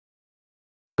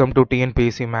Welcome to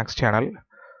Tnpsc Max channel.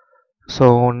 So,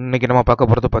 இன்னைக்கு நம்ம பார்க்க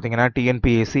போறது பாத்தீங்கன்னா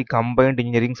Tnpsc Combined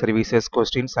Engineering Services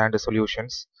Questions and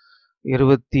Solutions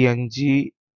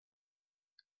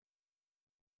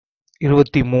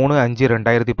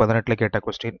 23/5/2018 கேட்ட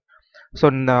கொஸ்டின். ஸோ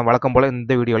இந்த வழக்கம் போல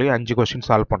இந்த வீடியோலையும் 5 கொஸ்டின்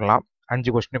சால்வ் பண்ணலாம்.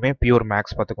 5 கொஸ்டினுமே பியூர்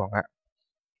மேக்ஸ் பார்த்துக்கோங்க.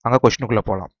 அங்கே கொஸ்டினுக்குள்ள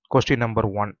போகலாம். Question number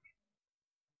 1.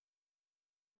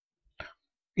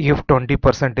 If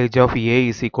 20% of A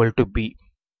is equal to B,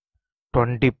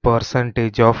 20%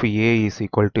 of A is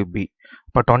equal to B.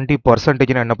 இப்போ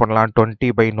 20% என்ன பண்ணலாம்?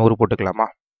 20/100 போட்டுக்கலாமா?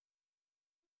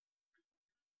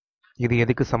 இது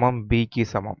எதுக்கு சமம்? Bக்கு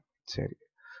சமம். சரி,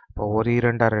 இப்போ 1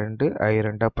 2 2 I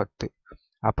 2 10.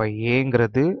 அப்போ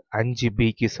ஏங்கிறது 5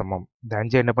 Bக்கு சமம். இந்த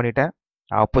 5 என்ன பண்ணிட்டேன்?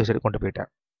 ஆப்போசிட் கொண்டு போயிட்டேன்.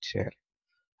 சரி,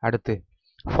 அடுத்து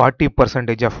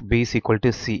 40% of B is equal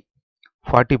to C.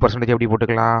 40% எப்படி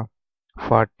போட்டுக்கலாம்?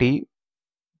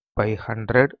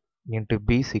 40/100 into B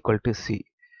is equal to C.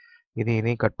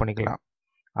 இதையும் கட் பண்ணிக்கலாம்.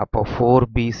 அப்போ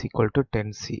 4B is equal to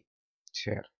 10C.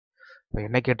 சரி, இப்போ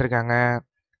என்ன கேட்டிருக்காங்க?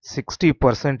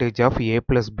 60% of A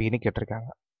plus Bன்னு கேட்டிருக்காங்க.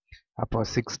 அப்போ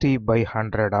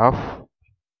 60/100 of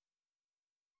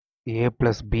A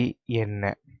plus B என்ன?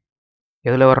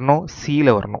 எதில் வரணும்?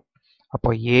 Cயில் வரணும். அப்போ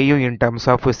ஏயும் இன் டர்ம்ஸ்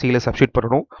ஆஃப் சியில் சப்ஸ்டியூட்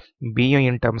பண்ணணும், பியும்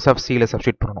இன் டர்ம்ஸ் ஆஃப் சியில்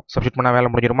சப்ஸ்டியூட் பண்ணணும். சப்ஸ்டியூட் பண்ணால் வேலை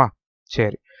முடிஞ்சிருமா?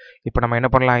 சரி, இப்போ நம்ம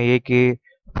என்ன பண்ணலாம்? ஏக்கு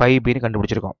 5Bன்னு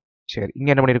கண்டுபிடிச்சிருக்கோம். சரி,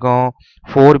 இங்கே என்ன பண்ணியிருக்கோம்?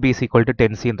 4B is equal to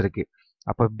 10Cன்னு இருக்கு.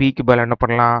 அப்போ பிக்கு பதில் என்ன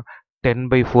பண்ணலாம்?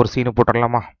 10/4Cன்னு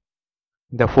போட்டுடலாமா?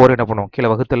 இந்த 4 என்ன பண்ணும்? கீழே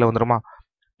வகுத்தில் வந்துடுமா?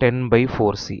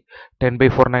 10/4C.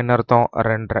 10/4னா என்ன அர்த்தம்?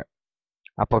 2.5.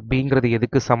 அப்போ பிங்கிறது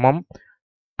எதுக்கு சமம்?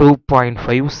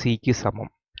 2.5Cக்கு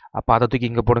சமம். அப்போ அதை தூக்கி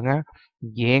இங்கே போடுங்க.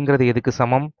 ஏங்கிறது எதுக்கு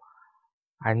சமம்?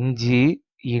 5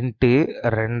 ×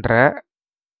 2.5,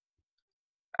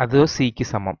 அது Cக்கு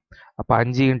சமம். அப்போ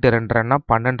 5 × 2.5னா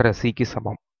 12.5Cக்கு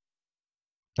சமம்.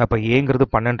 அப்போ ஏங்கிறது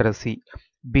 12.5C,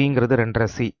 பிங்கிறது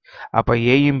 2.5C. அப்போ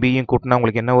ஏயும் பியும் கூட்டினா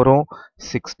உங்களுக்கு என்ன வரும்?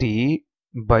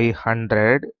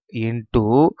 60/100 into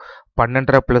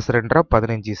 12 + 2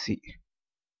 15C.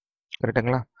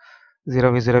 கரெக்டுங்களா?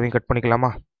 0 கட்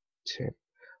பண்ணிக்கலாமா? சரி,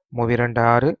 3 2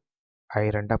 6 I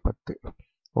 2 10,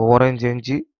 4 5 5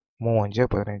 3 5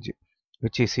 15,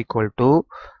 which is equal to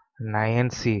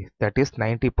 9C. that is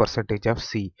 90% of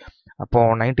C. அப்போ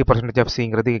 90% of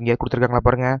Cங்கிறது எங்கேயா கொடுத்துருக்காங்களா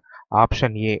பாருங்க.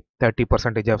 Option A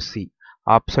 30% of C,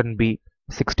 option B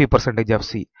 60% of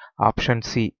C, option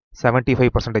C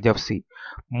 75% of C.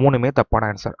 மூணுமே தப்பான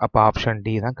ஆன்சர். அப்போ ஆப்ஷன் D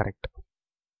தான் கரெக்ட்.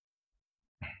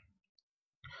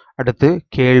 அடுத்து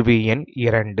கேள்வி எண்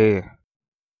 2.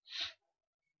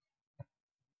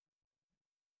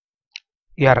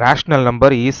 A rational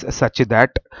number is such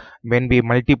that when we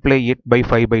multiply it by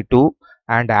 5/2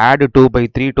 and add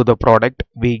 2/3 to the product,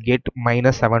 we get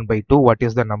 -7/2. What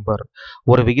is the number?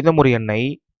 ஒரு விகிதமுறு எண்ணை,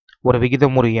 ஒரு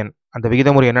விகிதமுறு எண், அந்த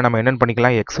விகிதமுறு எண்ணை நம்ம என்னன்னு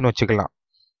பண்ணிக்கலாம்? எக்ஸ்னு வச்சுக்கலாம்.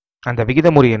 அந்த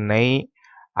விகிதமுறு எண்ணை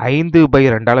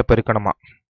 5/2 பெருக்கணுமா?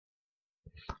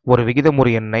 ஒரு விகிதமுறு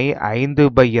எண்ணை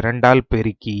 5/2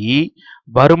 பெருக்கி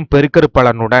வரும் பெருக்கற்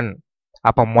பலனுடன்,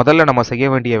 அப்போ முதல்ல நம்ம செய்ய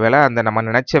வேண்டிய வேலை, அந்த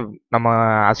நம்ம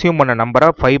அசியூம் பண்ண நம்பரை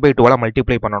 5/2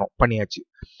 மல்டிப்ளை பண்ணணும். பண்ணியாச்சு.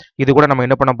 இது கூட நம்ம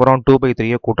என்ன பண்ண போகிறோம்?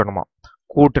 2/3 கூட்டணுமா?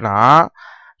 கூட்டினா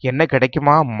என்ன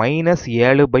கிடைக்குமா?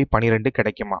 -7/12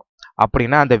 கிடைக்குமா?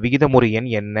 அப்படின்னா அந்த விகிதமுறு எண்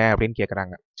என்ன அப்படின்னு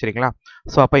கேட்குறாங்க. சரிங்களா?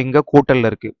 ஸோ அப்போ இங்கே கூட்டல்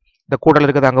இருக்குது. இந்த கூட்டல்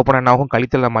இருக்கிறது அங்கே போனால் என்ன ஆகும்?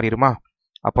 கழித்தலில் மாறிடுமா?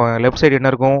 அப்போ லெஃப்ட் சைடு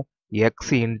என்ன இருக்கும்? x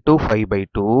 ×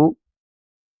 5/2.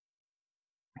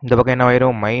 இந்த பக்கம் என்ன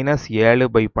ஆயிரும்?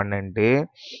 -7/12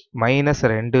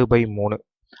 -2/3.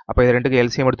 அப்போ இது ரெண்டுக்கு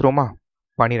எல்சிஎம் எடுத்துருவோமா?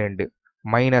 12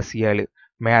 -7.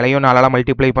 மேலேயும் 4ஆல்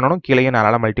மல்டிப்ளை பண்ணணும், கீழேயும்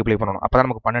 4ஆல் மல்டிப்ளை பண்ணணும். அப்போ தான்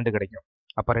நமக்கு 12 கிடைக்கும்.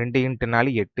 அப்போ 2 ×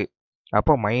 4 8.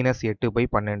 அப்போ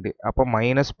 -8/12. அப்போ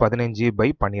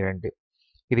 -15/12.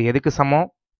 இது எதுக்கு சமம்?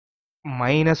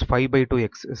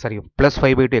 -5/2x, சரி,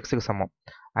 +5/2xக்கு சமம்.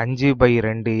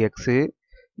 5/2x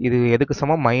இது எதுக்கு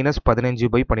சமம்?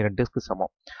 -15/12க்கு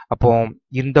சமம். அப்போ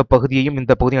இந்த பகுதியையும்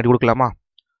இந்த பகுதியும் அடி கொடுக்கலாமா?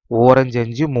 4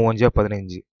 5 3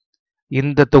 15.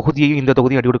 இந்த தொகுதியையும் இந்த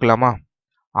தொகுதியும் அடி கொடுக்கலாமா?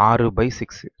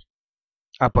 6/6.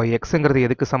 அப்போ எக்ஸுங்கிறது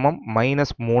எதுக்கு சமம்?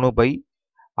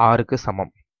 -3/6க்கு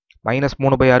சமம்.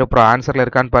 -3/6 அப்புறம் ஆன்சரில்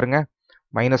இருக்கான்னு பாருங்க.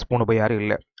 -3/6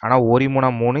 இல்லை. ஆனால் 1 3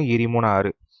 3 2 3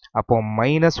 6. அப்போ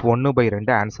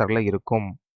 -1/2 ஆன்சரில் இருக்கும்.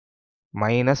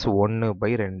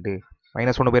 -1/2.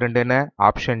 -1/2 என்ன?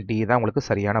 ஆப்ஷன் டி தான் உங்களுக்கு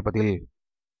சரியான பதில்.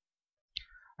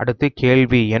 அடுத்து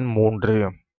கேள்வி எண் 3.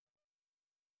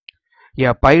 A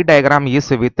pie diagram is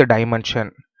with dimension.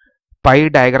 Pie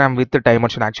diagram with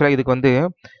dimension. ஆக்சுவலாக இதுக்கு வந்து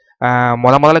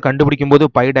முதல்ல கண்டுபிடிக்கும் போது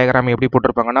பை டயக்ராம் எப்படி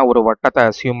போட்டிருப்பாங்கன்னா, ஒரு வட்டத்தை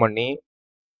அசியூம் பண்ணி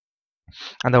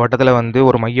அந்த வட்டத்தில் வந்து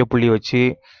ஒரு மையப்புள்ளி வச்சு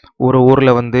ஒரு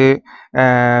ஊரில் வந்து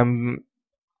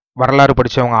வரலாறு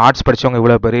படித்தவங்க, ஆர்ட்ஸ் படித்தவங்க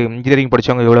இவ்வளோ பேர், இன்ஜினியரிங்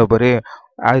படித்தவங்க இவ்வளோ பேர்,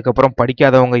 அதுக்கப்புறம்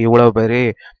படிக்காதவங்க இவ்வளோ பேர்,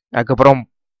 அதுக்கப்புறம்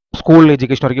ஸ்கூல்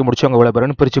எஜுகேஷன் வரைக்கும் முடிச்சவங்க இவ்வளோ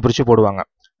பேருன்னு பிரித்து பிரித்து போடுவாங்க.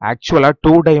 ஆக்சுவலாக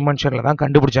 2 டைமென்ஷனில் தான்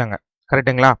கண்டுபிடிச்சாங்க.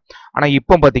 கரெக்டுங்களா? ஆனால்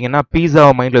இப்போ பார்த்தீங்கன்னா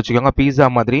பீஸாவை மைண்டில் வச்சுக்கோங்க. பீஸா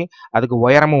மாதிரி அதுக்கு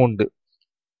உயரமும் உண்டு.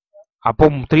 அப்போ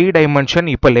 3 டைமென்ஷன்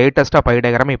இப்போ லேட்டஸ்ட்டாக பை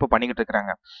டயக்ராம் இப்போ பண்ணிக்கிட்டு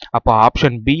இருக்கிறாங்க. அப்போ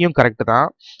ஆப்ஷன் பியும் கரெக்டு தான்,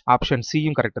 ஆப்ஷன்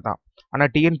சியும் கரெக்டு தான். ஆனால்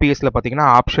டிஎன்பிஎஸ்சியில் பார்த்தீங்கன்னா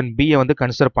ஆப்ஷன் பியை வந்து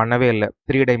கன்சிடர் பண்ணவே இல்லை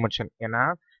 3 டைமென்ஷன். ஏன்னா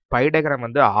பை டயக்ராம்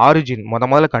வந்து ஆரிஜின்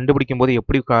முதல்ல கண்டுபிடிக்கும் போது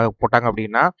எப்படி போட்டாங்க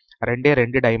அப்படின்னா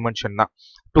 2 டைமென்ஷன் தான்,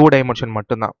 2 டைமென்ஷன்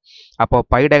மட்டும்தான். அப்போ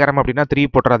பை டயக்ராம் அப்படின்னா 3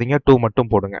 போட்டுறாதீங்க, 2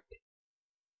 மட்டும் போடுங்க.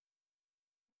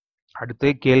 அடுத்து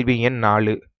கேள்வி எண்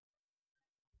 4.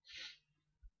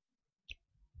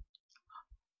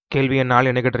 கேள்வி எண் 4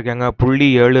 என்ன கேட்டிருக்காங்க?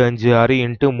 0.756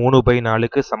 இன்ட்டு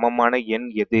 3/4க்கு சமமான எண்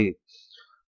எது?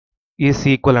 இஸ்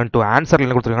ஈக்குவலன் டு ஆன்சர்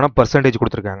என்ன கொடுத்துருக்காங்கன்னா பர்சன்டேஜ்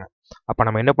கொடுத்துருக்காங்க. அப்போ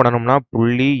நம்ம என்ன பண்ணணும்னா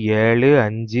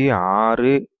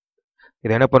 0.756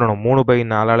 இதை என்ன பண்ணணும்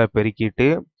 3/4 பெருக்கிட்டு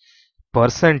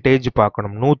பர்சன்டேஜ்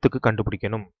பார்க்கணும், 100க்கு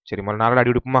கண்டுபிடிக்கணும். சரி, முதல்ல 4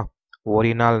 அடி விடுப்போமா?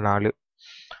 ஓரினால் 4,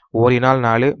 ஓரினால்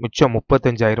 4 மிச்சம்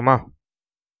 35 ஆயிருமா?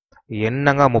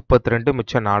 என்னங்க 32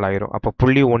 மிச்சம் 4 ஆயிரும். அப்போ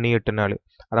 0.184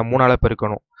 அதை 3ஆல்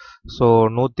பெருக்கணும். ஸோ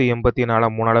 184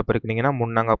 3ஆல் பெருக்கினீங்கன்னா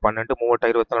 3 12, 3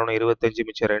 24 25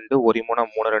 மிச்சம் 2, 1 3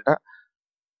 3 2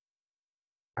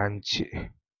 5,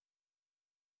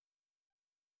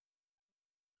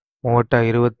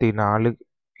 3 24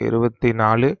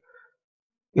 24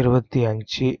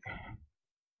 25.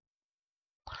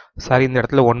 சரி, இந்த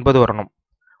இடத்துல 9 வரணும்.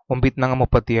 9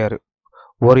 36,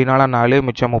 ஓரினால 4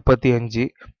 மிச்சம் 35,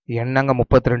 எண்ணங்க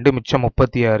 32 மிச்சம்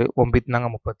 36, 9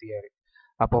 36.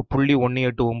 அப்போ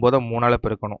 0.189 3ஆல்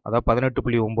பெருக்கணும். அதாவது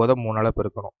 18.9 3ஆல்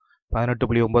பெருக்கணும்.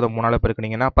 18.9 3ஆல்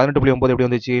பெருக்கினீங்கன்னா 18.9 எப்படி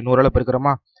வந்துச்சு? 100ஆல்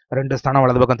பெருக்கிறோமா? 2 ஸ்தானம்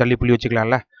வலது பக்கம் தள்ளி புள்ளி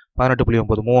வச்சுக்கலாம்ல.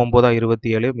 18.9 3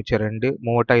 27 மிச்சம் 2,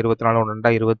 3 24 2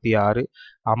 26,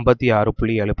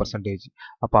 56.7%.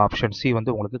 அப்போ ஆப்ஷன் சி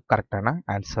வந்து உங்களுக்கு கரெக்டான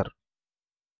ஆன்சர்.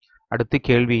 அடுத்து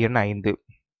கேள்வி எண் 5.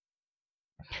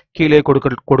 கீழே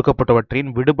கொடுக்கப்பட்டவற்றின்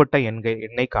விடுபட்ட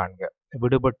எண்ணை காண்க.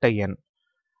 விடுபட்ட எண்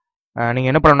நீங்க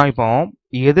என்ன பண்ணணும்னா இப்போ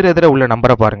எதிரெதிர உள்ள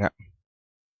நம்பரை பாருங்க.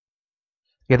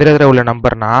 எதிரெதிர உள்ள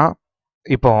நம்பர்னா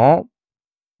இப்போ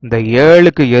இந்த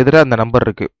 7க்கு எதிராக அந்த நம்பர்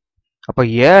இருக்கு. அப்போ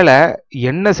 7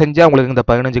 என்ன செஞ்சா உங்களுக்கு இந்த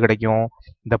 15 கிடைக்கும்?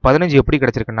 இந்த 15 எப்படி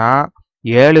கிடைச்சிருக்குன்னா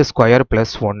 7 ஸ்கொயர்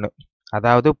பிளஸ் 1,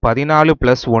 அதாவது 14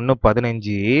 பிளஸ் 1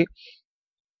 15,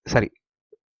 சரி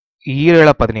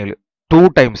 7 17, 2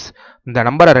 டைம்ஸ் இந்த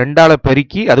நம்பரை 2ஆல்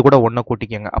பெருக்கி அது கூட 1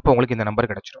 கூட்டிக்கங்க. அப்போ உங்களுக்கு இந்த நம்பர்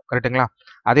கிடைச்சிடும். கரெக்டுங்களா?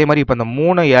 அதே மாதிரி இப்போ இந்த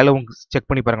 3 7 செக்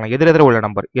பண்ணி பாருங்களேன். எதிரெதிர உள்ள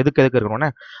நம்பர் எதுக்கு இருக்கணும்னா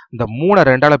இந்த 3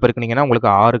 2ஆல் பெருக்கினீங்கன்னா உங்களுக்கு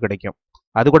 6 கிடைக்கும்.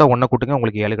 அது கூட 1 கூட்டுங்க,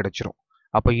 உங்களுக்கு 7 கிடைச்சிரும்.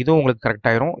 அப்போ இதுவும் உங்களுக்கு கரெக்ட்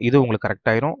ஆயிரும், இது உங்களுக்கு கரெக்ட்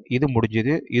ஆயிரும், இது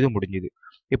முடிஞ்சுது, இது முடிஞ்சுது.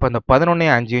 இப்போ இந்த 11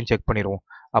 5 செக் பண்ணிடுவோம்.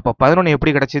 அப்போ 11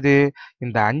 எப்படி கிடைச்சிது?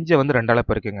 இந்த 5 வந்து 2ஆல்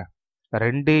பெருக்குங்க.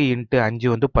 2 இன்ட்டு 5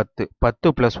 வந்து 10, 10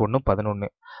 + 1 11.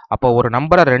 அப்போ ஒரு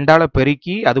நம்பரை 2ஆல்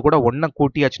பெருக்கி அது கூட 1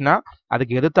 கூட்டியாச்சுன்னா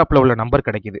அதுக்கு எதிர்த்தாப்புல உள்ள நம்பர்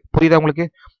கிடைக்குது. புரியுதா உங்களுக்கு?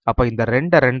 அப்போ இந்த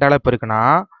 2 2ஆல் பெருக்குனா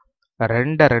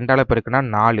 2 2ஆல் பெருக்குனா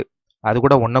 4, அது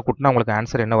கூட 1 கூட்டினா உங்களுக்கு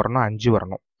ஆன்சர் என்ன வரணும்? 5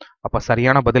 வரணும். அப்போ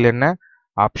சரியான பதில் என்ன?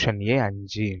 Option A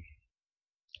 5.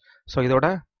 ஸோ இதோட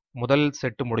முதல்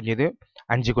செட்டு முடிஞ்சது,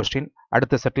 5 கொஸ்டின்.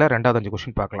 அடுத்த செட்டில் 2வது 5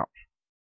 கொஸ்டின் பார்க்கலாம்.